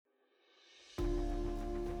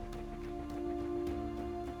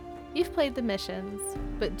You've played the missions,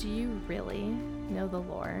 but do you really know the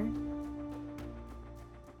lore?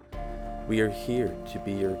 We are here to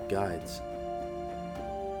be your guides.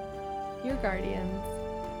 Your guardians.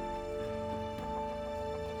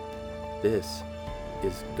 This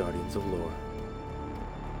is Guardians of Lore.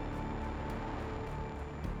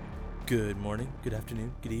 Good morning, good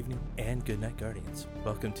afternoon, good evening, and good night, Guardians.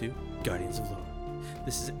 Welcome to Guardians of Lore.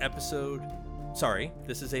 This is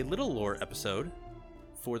a little lore episode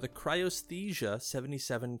for the Cryosthesia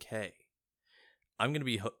 77K. I'm going to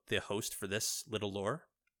be the host for this little lore.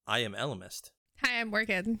 I am Elemist. Hi, I'm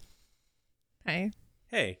Morgan. Hi.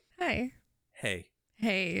 Hey. Hi. Hey.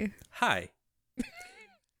 Hey. Hi.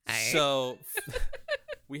 Hi. So,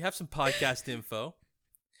 we have some podcast info.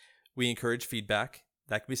 We encourage feedback.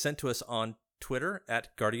 That can be sent to us on Twitter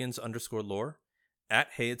at Guardians_lore, at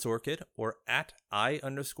Hey It's Orchid, or at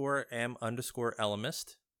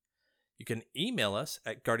I_am_elemist. You can email us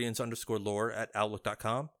at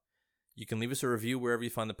guardians_lore@outlook.com. You can leave us a review wherever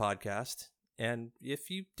you find the podcast. And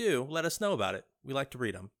if you do, let us know about it. We like to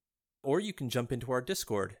read them. Or you can jump into our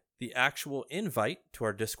Discord. The actual invite to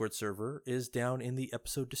our Discord server is down in the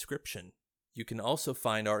episode description. You can also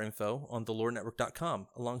find our info on thelorenetwork.com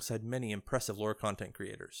alongside many impressive lore content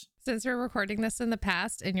creators. Since we're recording this in the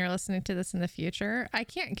past and you're listening to this in the future, I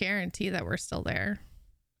can't guarantee that we're still there.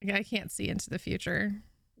 Like, I can't see into the future.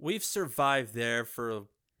 We've survived there for,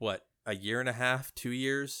 a year and a half, 2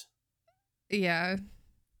 years? Yeah.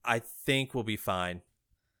 I think we'll be fine.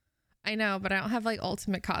 I know, but I don't have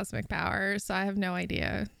ultimate cosmic power, so I have no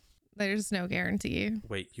idea. There's no guarantee.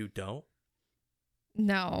 Wait, you don't?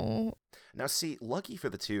 No. Now, see, lucky for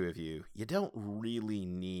the two of you, you don't really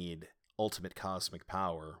need ultimate cosmic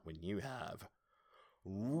power when you have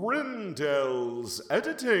Rindel's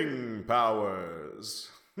editing powers.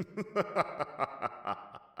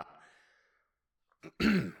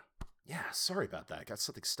 Yeah, sorry about that. I got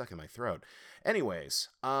something stuck in my throat. Anyways,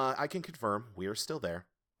 I can confirm we are still there,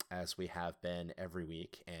 as we have been every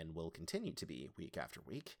week and will continue to be week after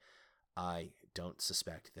week. I don't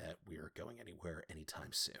suspect that we're going anywhere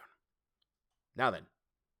anytime soon. Now then,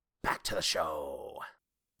 back to the show.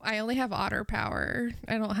 I only have otter power.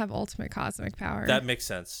 I don't have ultimate cosmic power. That makes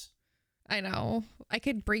sense. I know. I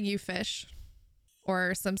could bring you fish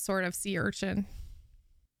or some sort of sea urchin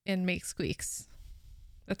and make squeaks.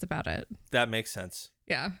 That's about it. That makes sense.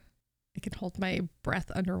 Yeah. I can hold my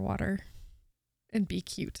breath underwater and be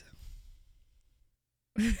cute.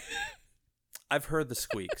 I've heard the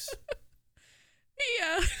squeaks.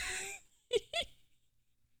 Yeah.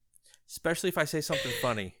 Especially if I say something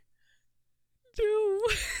funny. Do.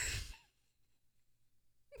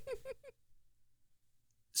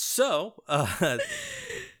 So,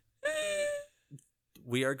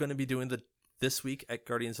 we are going to be doing this week at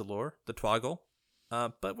Guardians of Lore, the Twoggle.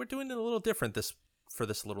 But we're doing it a little different for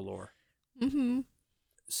this little lore. Mm-hmm.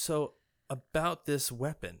 So, about this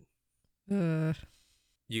weapon. You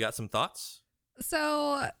got some thoughts?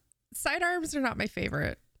 So, sidearms are not my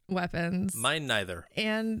favorite weapons. Mine neither.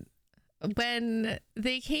 And when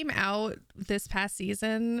they came out this past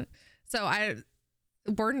season,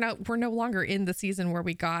 we're no longer in the season where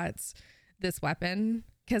we got this weapon,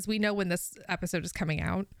 because we know when this episode is coming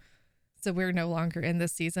out. So we're no longer in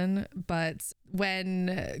this season. But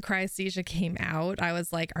when Cryosthesia came out, I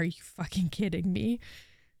was like, are you fucking kidding me?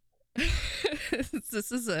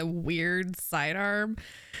 This is a weird sidearm.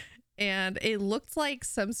 And it looked like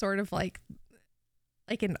some sort of like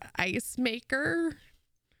an ice maker,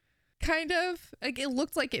 kind of. Like, it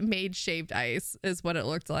looked like it made shaved ice is what it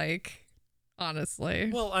looked like,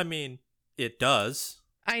 honestly. Well, I mean, it does.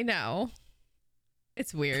 I know.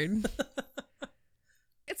 It's weird.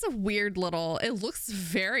 It's a weird it looks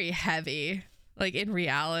very heavy, like in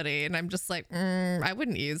reality. And I'm just like, I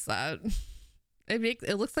wouldn't use that.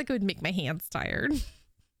 It looks like it would make my hands tired.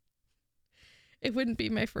 It wouldn't be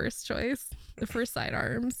my first choice for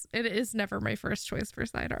sidearms. It is never my first choice for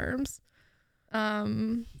sidearms.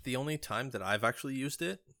 The only time that I've actually used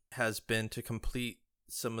it has been to complete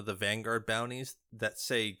some of the Vanguard bounties that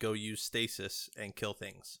say go use stasis and kill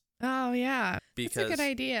things. Oh, yeah. That's a good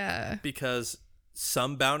idea. Because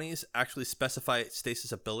some bounties actually specify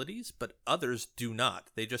stasis abilities, but others do not.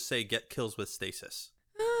 They just say get kills with stasis.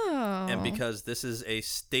 Oh. And because this is a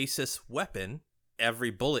stasis weapon,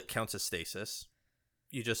 every bullet counts as stasis.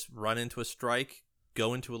 You just run into a strike,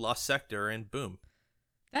 go into a lost sector, and boom.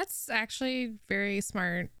 That's actually very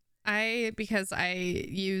smart. Because I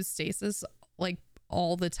use stasis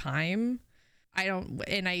all the time.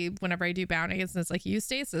 Whenever I do bounties and it's like use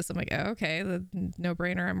stasis, I'm like, oh, okay, the no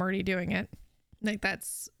brainer. I'm already doing it. Like,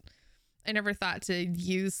 that's I never thought to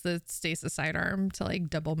use the stasis sidearm to like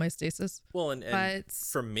double my stasis. Well, and But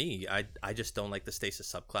for me, I just don't like the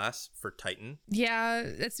stasis subclass for Titan. yeah,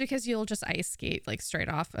 it's because you'll just ice skate like straight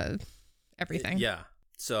off of everything. Yeah.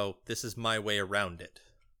 So this is my way around it.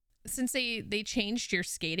 Since they changed your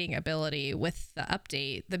skating ability with the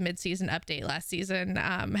update, the mid-season update last season,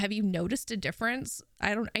 have you noticed a difference?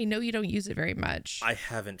 I know you don't use it very much. I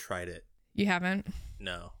haven't tried it. You haven't?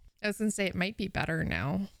 No. I was gonna say it might be better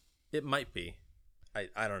now. It might be.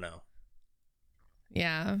 I don't know.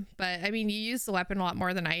 Yeah, but I mean, you use the weapon a lot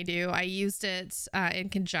more than I do. I used it in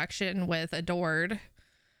conjunction with Adored,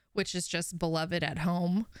 which is just beloved at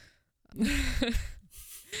home.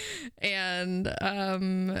 And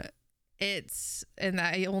I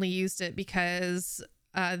only used it because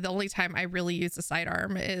the only time I really use the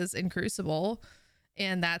sidearm is in Crucible,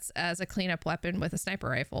 and that's as a cleanup weapon with a sniper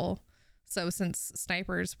rifle. So since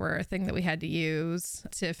snipers were a thing that we had to use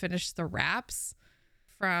to finish the wraps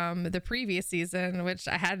from the previous season, which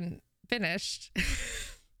I hadn't finished.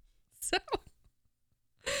 So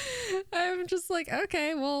I'm just like,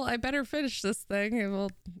 okay, well, I better finish this thing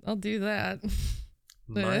and I'll do that.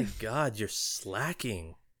 My God, you're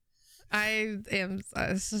slacking. I'm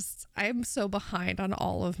so behind on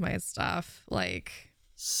all of my stuff. Like,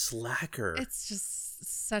 Slacker. it's just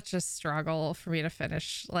such a struggle for me to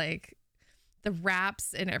finish. Like, the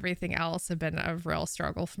wraps and everything else have been a real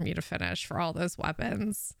struggle for me to finish for all those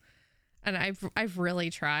weapons. And I've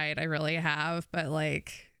really tried. I really have. But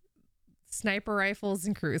like, sniper rifles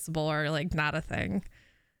and Crucible are like not a thing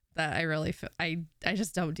that I really I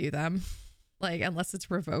just don't do them. Like, unless it's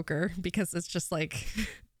Revoker, because it's just like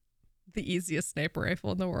the easiest sniper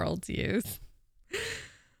rifle in the world to use.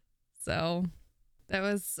 So that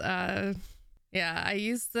was yeah, I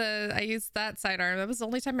used that sidearm. That was the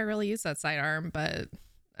only time I really used that sidearm, but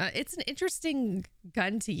it's an interesting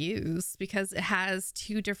gun to use because it has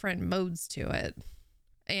two different modes to it.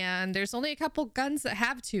 And there's only a couple guns that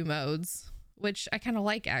have two modes, which I kind of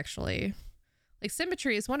like, actually. Like,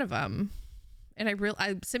 Symmetry is one of them. And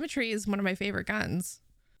Symmetry is one of my favorite guns.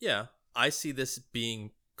 Yeah, I see this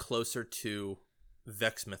being closer to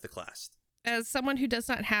Vex Mythoclast. As someone who does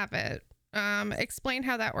not have it, explain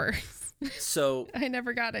how that works. So I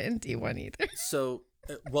never got it in D1 either. So,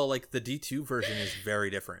 well, like the D2 version is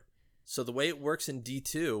very different. So the way it works in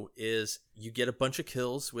D2 is you get a bunch of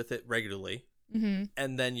kills with it regularly, and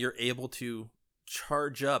then you're able to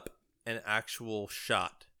charge up an actual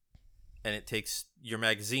shot, and it takes your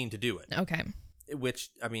magazine to do it. Okay.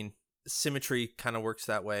 Which, I mean, Symmetry kind of works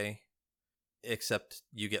that way, except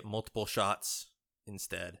you get multiple shots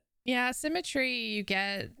instead. Yeah, Symmetry, you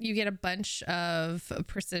get a bunch of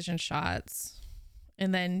precision shots,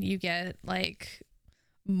 and then you get like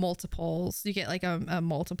multiples. You get like a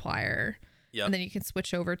multiplier. Yep. And then you can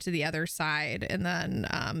switch over to the other side, and then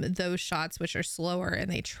those shots, which are slower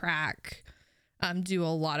and they track, do a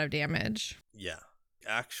lot of damage. Yeah.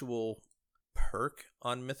 Actual perk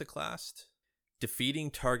on Mythoclast,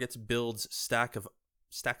 defeating targets builds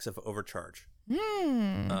stacks of overcharge.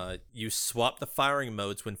 You swap the firing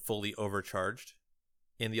modes when fully overcharged.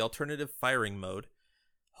 In the alternative firing mode,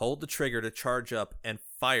 hold the trigger to charge up and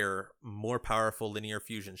fire more powerful linear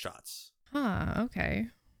fusion shots. Okay.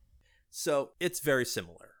 So it's very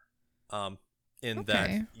similar in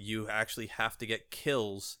that you actually have to get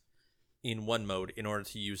kills in one mode in order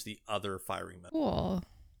to use the other firing mode. Cool.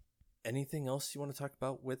 Anything else you want to talk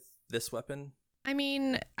about with this weapon? I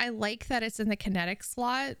mean, I like that it's in the kinetic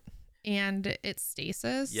slot and it's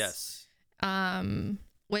stasis. Yes.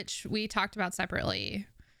 Which we talked about separately.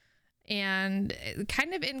 And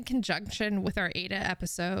kind of in conjunction with our Ada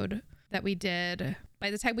episode that we did. By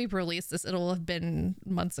the time we've released this, it'll have been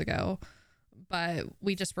months ago. But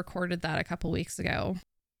we just recorded that a couple weeks ago.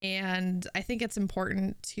 And I think it's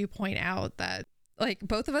important to point out that, like,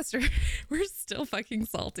 both of us we're still fucking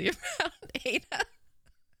salty about Ada.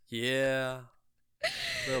 Yeah.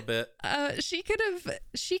 A little bit. She could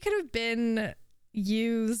have been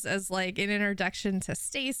used as like an introduction to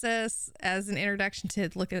stasis, as an introduction to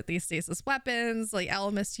look at these stasis weapons. Like,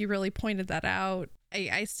 Alamus, you really pointed that out.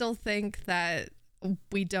 I still think that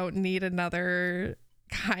we don't need another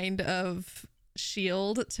kind of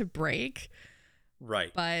shield to break.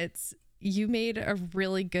 Right. But you made a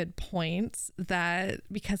really good point that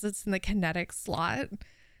because it's in the kinetic slot,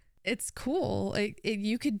 it's cool.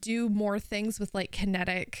 You could do more things with like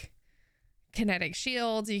kinetic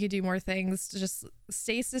shields. You could do more things. Just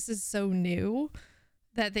stasis is so new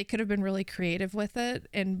that they could have been really creative with it,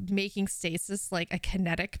 and making stasis like a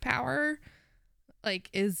kinetic power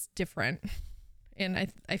like is different.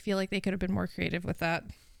 And I feel like they could have been more creative with that.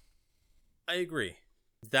 I agree.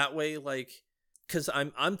 That way, like, because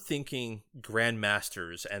I'm thinking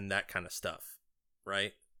grandmasters and that kind of stuff,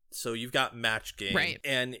 right? So you've got match game, Right.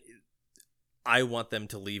 and I want them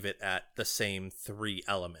to leave it at the same 3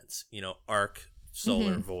 elements, arc,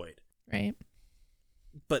 solar, void. Right.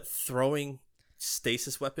 But throwing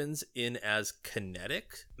stasis weapons in as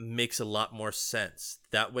kinetic makes a lot more sense.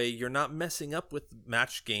 That way you're not messing up with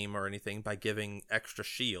match game or anything by giving extra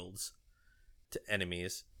shields to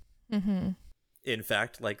enemies. Mm-hmm. In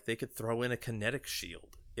fact, like, they could throw in a kinetic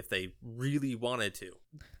shield if they really wanted to.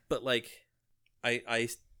 But like, I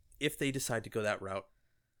if they decide to go that route,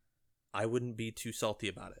 I wouldn't be too salty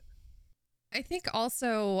about it. I think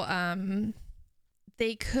also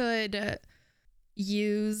they could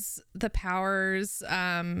use the powers,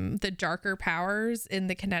 the darker powers in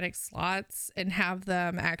the kinetic slots and have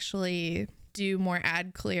them actually do more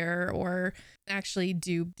ad clear or actually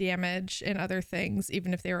do damage and other things,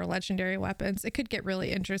 even if they were legendary weapons. It could get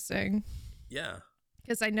really interesting. Yeah.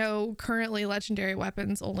 Because I know currently legendary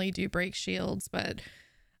weapons only do break shields, but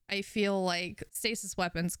I feel like stasis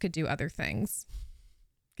weapons could do other things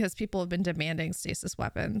because people have been demanding stasis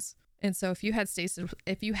weapons. And so if you had stasis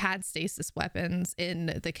weapons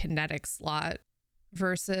in the kinetic slot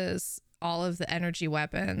versus all of the energy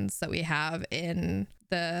weapons that we have in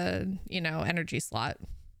the, energy slot,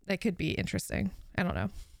 that could be interesting. I don't know.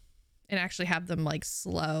 And actually have them like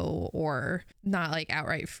slow or not like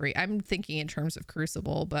outright free. I'm thinking in terms of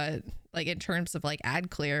Crucible, but like in terms of like ad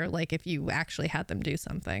clear, like if you actually had them do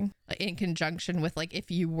something like in conjunction with like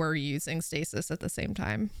if you were using stasis at the same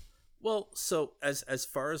time. Well, so as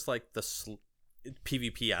far as like the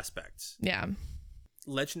PvP aspects, Yeah.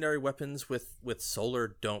 legendary weapons with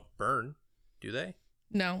solar don't burn, do they?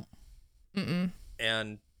 No. Mm-mm.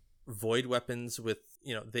 And void weapons with,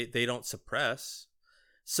 they don't suppress.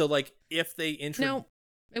 So like if they No,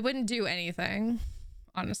 it wouldn't do anything,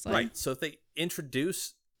 honestly. Right. So if they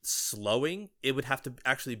introduce slowing, it would have to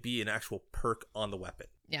actually be an actual perk on the weapon.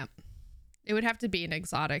 Yeah. It would have to be an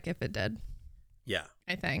exotic if it did. Yeah.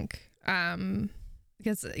 I think.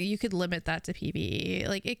 Because you could limit that to PvE.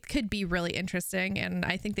 Like it could be really interesting, and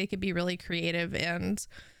I think they could be really creative, and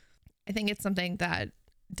I think it's something that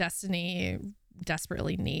Destiny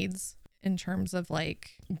desperately needs in terms of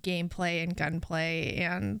like gameplay and gunplay,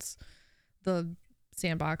 and the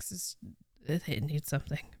sandbox is, it needs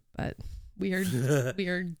something, but we are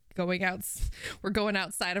going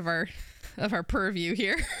outside of our purview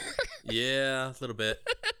here. Yeah, a little bit.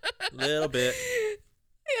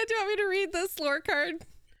 Yeah, do you want me to read this lore card?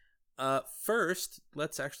 First,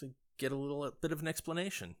 let's actually get a bit of an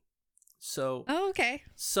explanation. So, okay.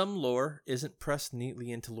 Some lore isn't pressed neatly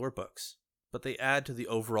into lore books, but they add to the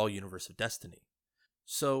overall universe of Destiny.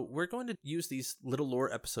 So, we're going to use these little lore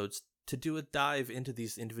episodes to do a dive into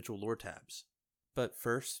these individual lore tabs. But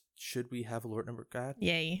first, should we have a Lore Network ad?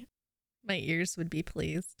 Yay. My ears would be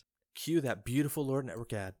pleased. Cue that beautiful Lore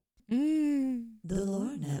Network ad. The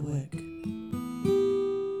Lore Network.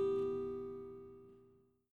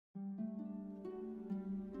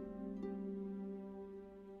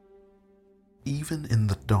 Even in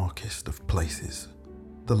the darkest of places,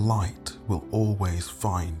 the light will always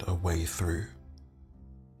find a way through.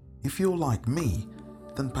 If you're like me,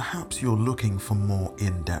 then perhaps you're looking for more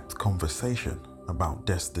in-depth conversation about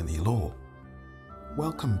Destiny lore.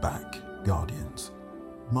 Welcome back, Guardians.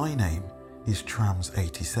 My name is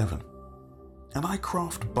Trams87, and I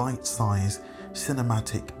craft bite-sized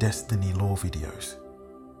cinematic Destiny lore videos.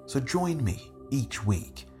 So join me each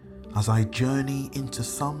week as I journey into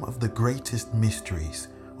some of the greatest mysteries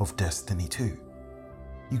of Destiny 2.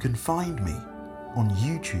 You can find me on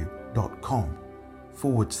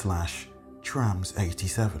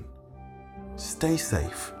youtube.com/Trams87. Stay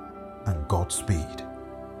safe and Godspeed.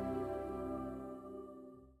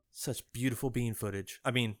 Such beautiful bean footage.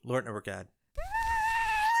 I mean, Lore Network ad.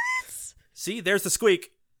 See, there's the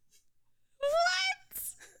squeak.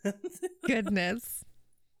 What? Goodness.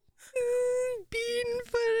 Bean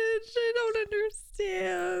footage. I don't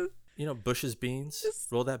understand. Bush's beans.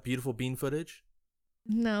 Roll that beautiful bean footage.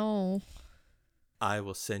 No. I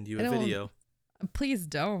will send you I a don't- video. Please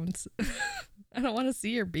don't. I don't want to see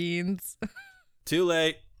your beans. Too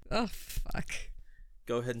late. Oh, fuck.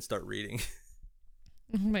 Go ahead and start reading.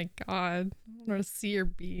 Oh my god. I want to see your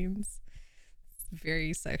beans. It's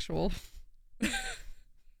very sexual.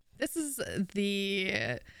 This is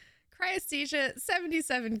the Cryesthesia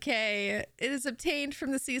 77K. It is obtained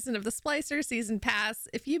from the Season of the Splicer Season Pass.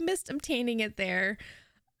 If you missed obtaining it there,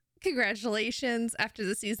 congratulations. After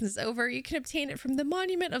the season is over, you can obtain it from the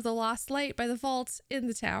Monument of the Lost Light by the vault in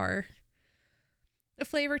the tower. The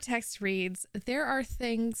flavor text reads, "There are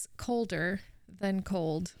things colder then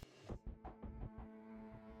cold.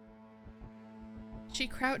 She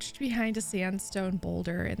crouched behind a sandstone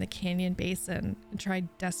boulder in the canyon basin and tried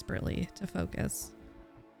desperately to focus.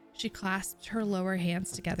 She clasped her lower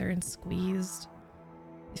hands together and squeezed.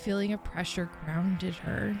 The feeling of pressure grounded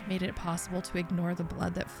her, made it possible to ignore the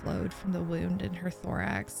blood that flowed from the wound in her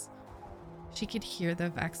thorax. She could hear the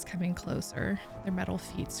Vex coming closer, their metal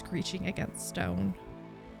feet screeching against stone.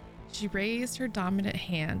 She raised her dominant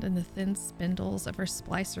hand and the thin spindles of her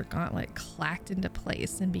splicer gauntlet clacked into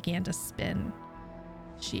place and began to spin.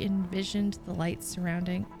 She envisioned the light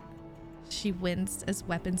surrounding. She winced as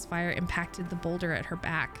weapons fire impacted the boulder at her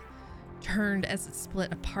back, turned as it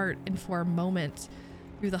split apart, and for a moment,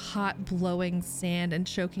 through the hot, blowing sand and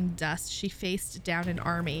choking dust, she faced down an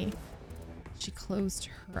army. She closed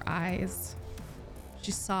her eyes.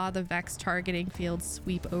 She saw the Vex targeting field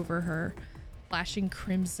sweep over her, flashing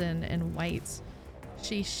crimson and white.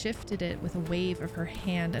 She shifted it with a wave of her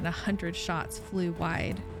hand, and 100 shots flew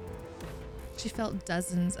wide. She felt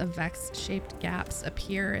dozens of Vex-shaped gaps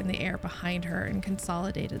appear in the air behind her and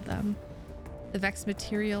consolidated them. The Vex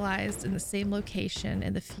materialized in the same location,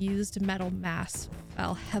 and the fused metal mass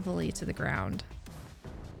fell heavily to the ground.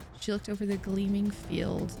 She looked over the gleaming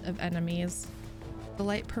field of enemies. The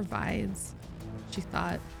light provides, she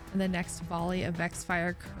thought, and the next volley of Vex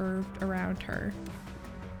fire curved around her.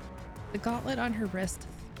 The gauntlet on her wrist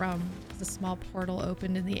thrummed as a small portal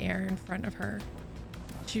opened in the air in front of her.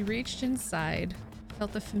 She reached inside,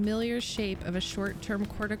 felt the familiar shape of a short-term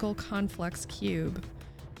cortical conflux cube,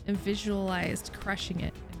 and visualized crushing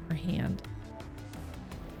it in her hand.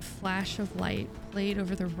 A flash of light played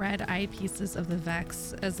over the red eyepieces of the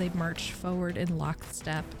Vex as they marched forward in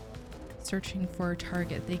lockstep, searching for a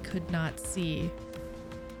target they could not see.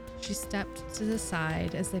 She stepped to the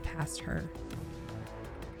side as they passed her.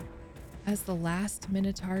 As the last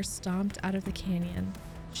Minotaur stomped out of the canyon,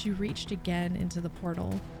 she reached again into the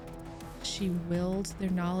portal. She willed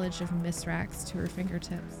their knowledge of Mithrax to her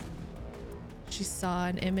fingertips. She saw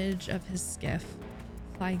an image of his skiff,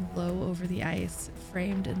 flying low over the ice,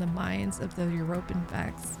 framed in the minds of the European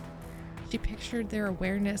Vex. She pictured their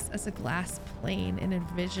awareness as a glass plane and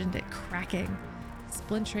envisioned it cracking,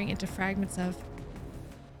 splintering into fragments of...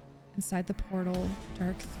 Inside the portal,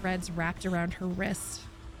 dark threads wrapped around her wrist.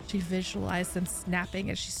 She visualized them snapping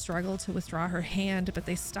as she struggled to withdraw her hand, but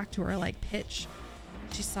they stuck to her like pitch.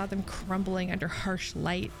 She saw them crumbling under harsh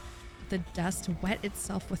light. The dust wet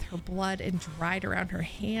itself with her blood and dried around her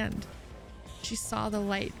hand. She saw the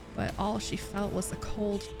light, but all she felt was the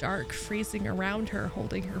cold dark freezing around her,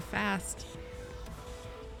 holding her fast.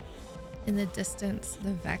 In the distance,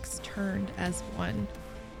 the Vex turned as one.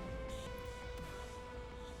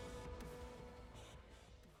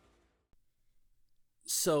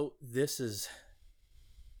 So this is...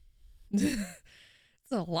 It's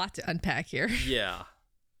a lot to unpack here. Yeah.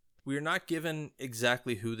 We're not given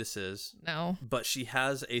exactly who this is. No. But she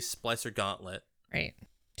has a splicer gauntlet. Right.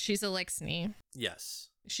 She's a Lixney. Yes.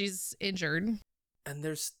 She's injured. And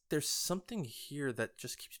there's something here that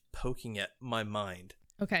just keeps poking at my mind.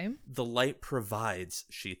 Okay. The light provides,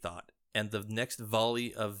 she thought, and the next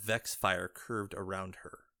volley of Vex fire curved around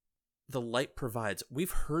her. The light provides.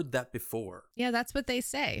 We've heard that before. Yeah, that's what they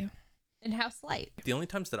say in House Light. The only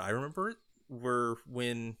times that I remember it were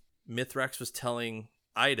when Mithrax was telling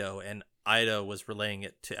Ido, and Ido was relaying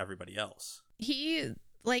it to everybody else. He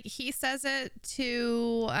says it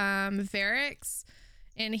to Varix,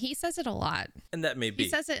 and he says it a lot. And that may be. He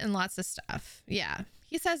says it in lots of stuff. Yeah.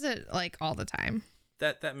 He says it like all the time.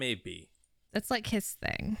 That may be. That's like his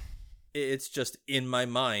thing. It's just in my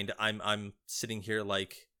mind, I'm sitting here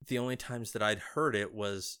like the only times that I'd heard it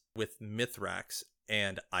was with Mithrax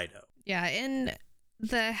and Ido. Yeah, in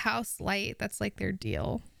the House Light, that's like their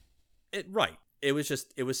deal. Right. It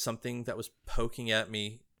was something that was poking at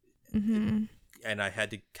me. Mm-hmm. And I had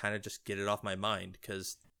to kind of just get it off my mind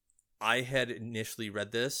because I had initially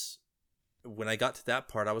read this. When I got to that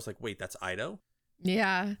part, I was like, wait, that's Ido?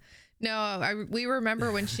 Yeah. No, we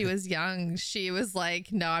remember when she was young, she was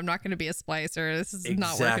like, no, I'm not going to be a splicer. This is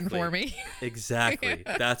not working for me. Exactly.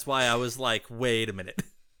 That's why I was like, wait a minute.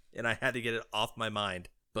 And I had to get it off my mind.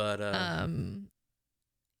 But,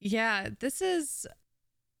 yeah, this is,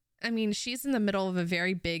 I mean, she's in the middle of a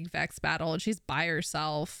very big Vex battle and she's by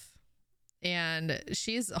herself and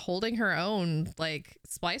she's holding her own. Like,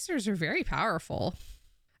 splicers are very powerful.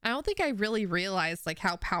 I don't think I really realized like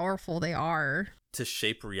how powerful they are. To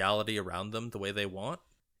shape reality around them the way they want.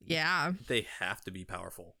 Yeah. They have to be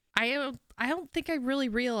powerful. I don't think I really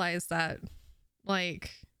realized that. Like,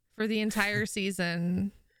 for the entire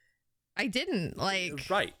season. I didn't like.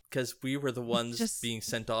 Right, because we were the ones just- being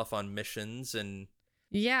sent off on missions, and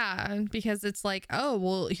Yeah, because it's like, oh,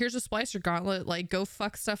 well, here's a Splicer gauntlet, like, go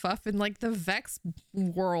fuck stuff up in, like, the Vex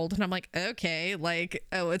world. And I'm like, okay, like,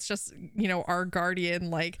 oh, it's just, you know, our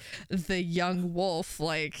guardian, like, the young wolf,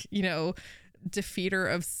 like, you know,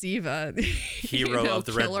 defeater of Siva. Hero of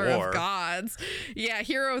the Red killer War. of gods. Yeah,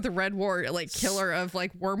 hero of the Red War, like, killer of,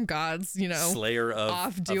 like, worm gods, you know. slayer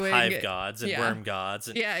off of doing- hive gods and yeah. worm gods.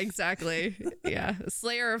 And Yeah, exactly. Yeah,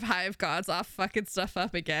 slayer of hive gods off fucking stuff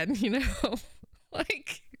up again, you know.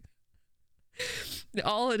 Like,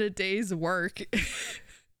 all in a day's work.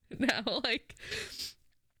 Now, like,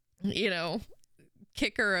 you know,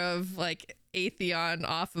 kicker of like Atheon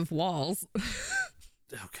off of walls. oh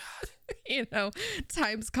god. You know,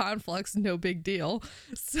 times conflux, no big deal.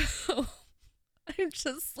 So I'm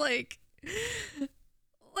just like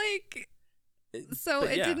so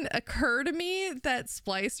But it yeah. didn't occur to me that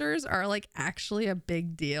splicers are like actually a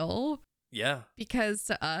big deal. Yeah. Because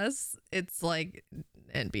to us, it's like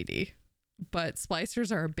NBD, but splicers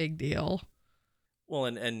are a big deal. Well,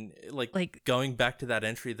 and Like, going back to that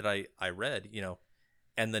entry that I read, you know,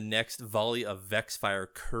 and the next volley of Vex fire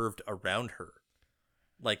curved around her.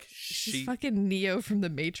 Like she's fucking Neo from the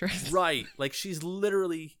Matrix. right, like she's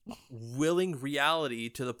literally willing reality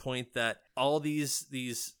to the point that all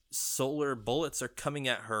these solar bullets are coming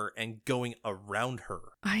at her and going around her.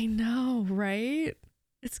 I know, right?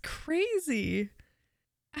 It's crazy.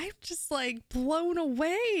 I'm just like blown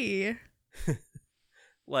away.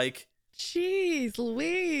 Like, Jeez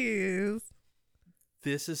Louise.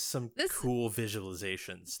 this is some This- cool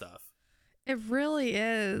visualization stuff. It really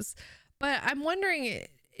is. But I'm wondering,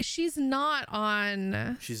 she's not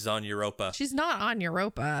on She's on Europa. She's not on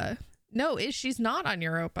Europa. No, she's not on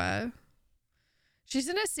Europa. She's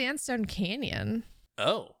in a sandstone canyon.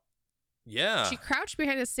 Oh. Yeah. She crouched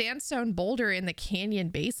behind a sandstone boulder in the canyon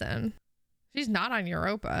basin. She's not on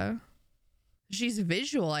Europa. She's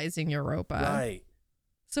visualizing Europa. Right.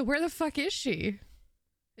 So where the fuck is she?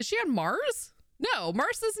 Is she on Mars? No,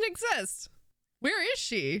 Mars doesn't exist. Where is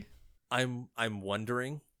she? I'm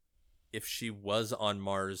wondering if she was on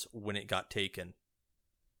Mars when it got taken.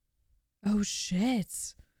 Oh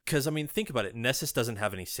shit. Because, I mean, think about it. Nessus doesn't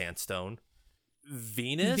have any sandstone.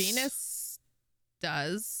 Venus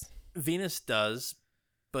does. Venus does,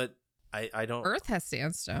 but I don't... Earth has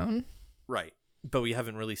sandstone. Right. But we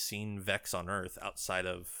haven't really seen Vex on Earth outside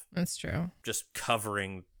of That's true. just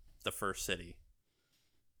covering the first city.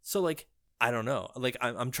 So, like, I don't know. Like,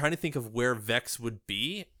 I'm trying to think of where Vex would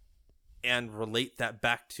be and relate that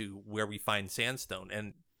back to where we find sandstone.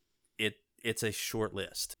 And it's a short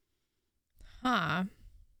list. Huh.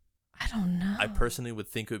 I don't know. I personally would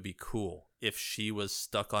think it would be cool if she was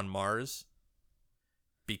stuck on Mars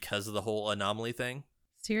because of the whole anomaly thing.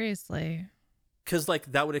 Seriously. Because,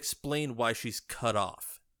 like, that would explain why she's cut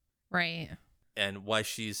off Right. and why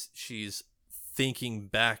she's thinking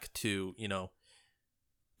back to, you know,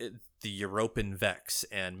 the European Vex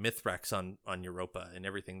and Mithrax on Europa and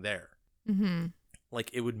everything there. Mm-hmm. Like,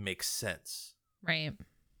 it would make sense. Right.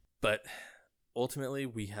 But ultimately,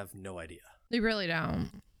 we have no idea. They really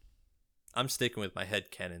don't. I'm sticking with my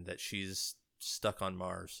headcanon that she's stuck on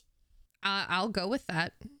Mars. I'll go with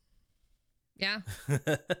that. Yeah.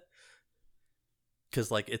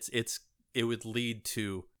 Because, like, it would lead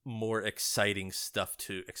to more exciting stuff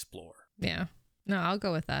to explore. Yeah. No, I'll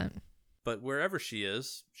go with that. But wherever she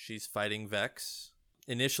is, she's fighting Vex.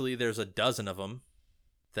 Initially, there's a dozen of them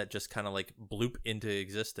that just kind of like bloop into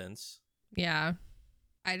existence. Yeah.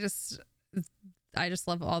 I just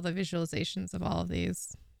love all the visualizations of all of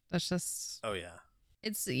these. That's just, Oh, yeah.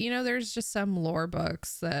 it's, you know, there's just some lore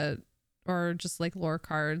books that, or just like lore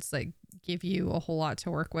cards that give you a whole lot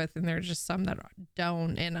to work with. And there's just some that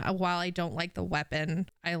don't. And while I don't like the weapon,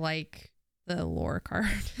 I like the lore card.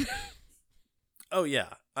 Oh, yeah.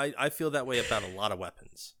 I feel that way about a lot of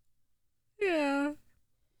weapons, Yeah.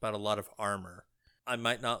 about a lot of armor. I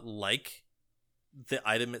might not like the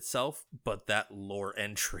item itself, but that lore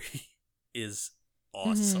entry is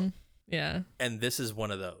awesome. Mhm. Yeah. And this is one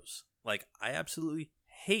of those. Like, I absolutely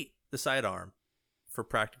hate the sidearm for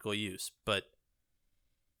practical use, but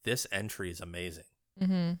this entry is amazing.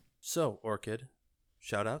 Mm-hmm. So, Orchid,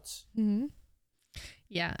 shout outs? Mm-hmm.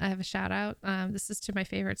 Yeah, I have a shout out. This is to my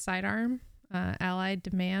favorite sidearm, Allied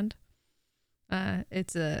Demand.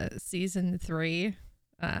 It's a season 3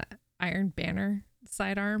 Iron Banner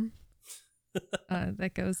sidearm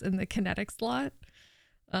that goes in the kinetic slot.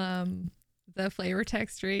 The flavor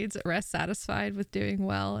text reads, "Rest satisfied with doing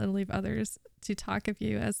well and leave others to talk of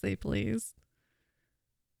you as they please."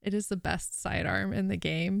 It is the best sidearm in the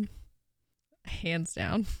game, hands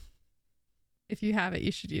down. If you have it,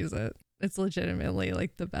 you should use it. It's legitimately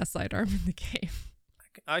like the best sidearm in the game.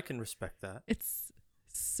 I can respect that. It's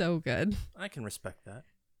so good. I can respect that.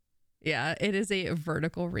 Yeah, it is a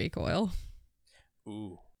vertical recoil.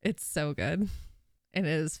 Ooh. It's so good. And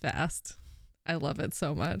it is fast. I love it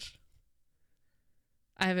so much.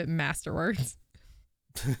 I have it Masterworks.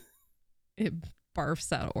 It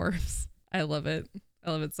barfs out orbs. I love it.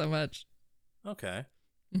 I love it so much. Okay.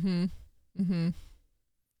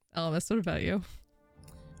 Elvis, what about you?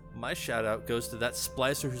 My shout out goes to that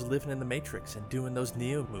splicer who's living in the Matrix and doing those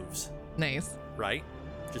Neo moves. Nice. Right?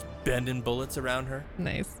 Just bending bullets around her.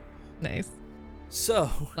 Nice. So,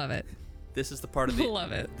 Love it. this is the part of the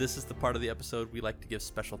Love it. This is the part of the episode we like to give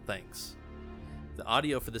special thanks. The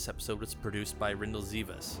audio for this episode was produced by Rindel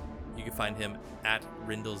Zivas. You can find him at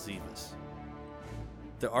Rindel Zivas.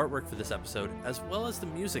 The artwork for this episode, as well as the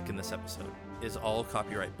music in this episode, is all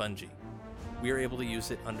copyright Bungie. We are able to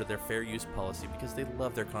use it under their fair use policy because they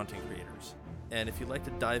love their content creators. And if you'd like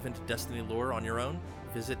to dive into Destiny lore on your own,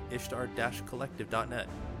 visit ishtar-collective.net.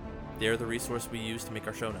 They are the resource we use to make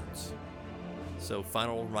our show notes. So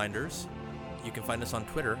final reminders, you can find us on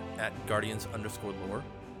Twitter at Guardians_lore,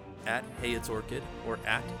 at HeyIt'sOrchid, or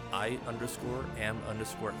at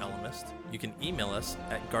I_am_Elemist. You can email us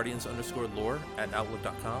at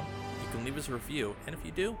Guardians_lore@outlook.com. You can leave us a review, and if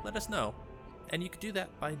you do, let us know. And you can do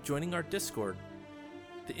that by joining our Discord.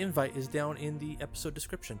 The invite is down in the episode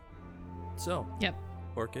description. So, Yep.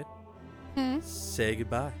 Orchid, say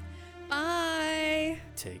goodbye. Bye.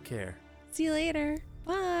 Take care. See you later.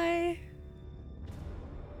 Bye.